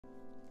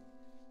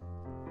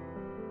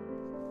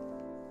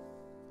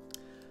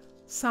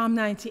Psalm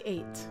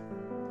 98,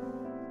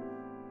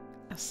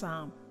 a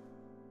psalm.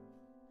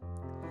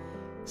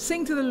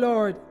 Sing to the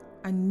Lord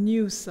a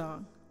new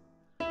song,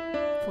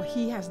 for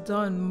he has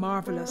done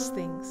marvelous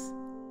things.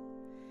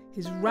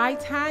 His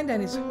right hand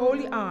and his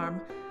holy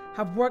arm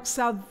have worked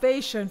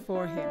salvation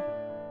for him.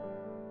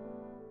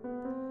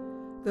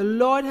 The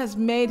Lord has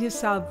made his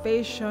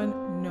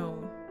salvation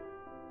known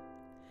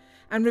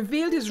and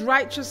revealed his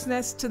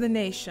righteousness to the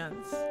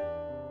nations.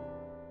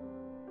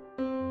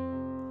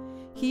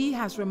 He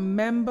has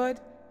remembered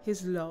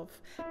his love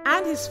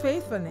and his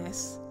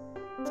faithfulness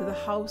to the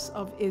house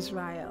of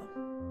Israel.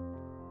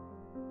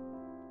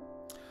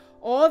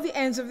 All the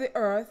ends of the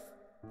earth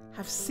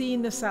have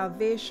seen the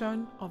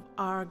salvation of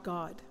our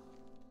God.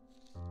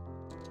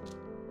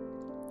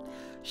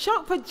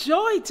 Shout for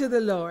joy to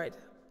the Lord,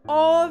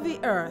 all the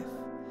earth.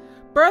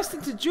 Burst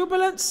into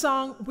jubilant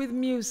song with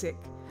music.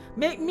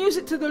 Make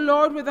music to the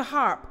Lord with the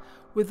harp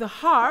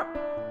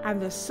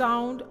and the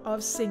sound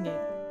of singing,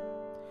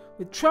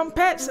 with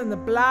trumpets and the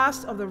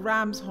blast of the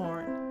ram's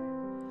horn.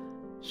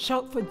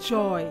 Shout for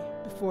joy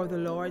before the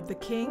Lord, the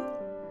King.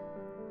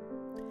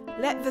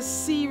 Let the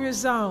sea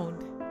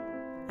resound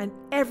and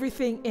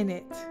everything in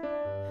it,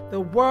 the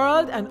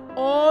world and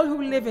all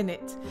who live in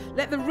it.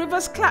 Let the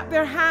rivers clap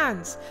their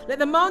hands. Let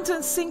the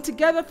mountains sing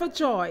together for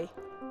joy.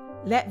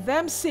 Let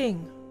them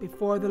sing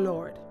before the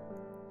Lord.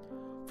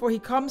 For he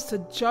comes to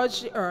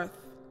judge the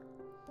earth.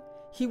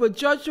 He will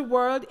judge the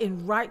world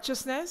in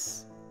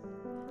righteousness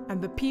and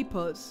the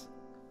peoples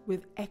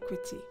with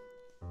equity.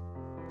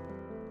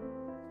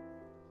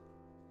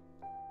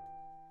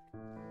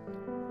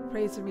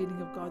 Praise the reading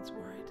of God's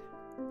word.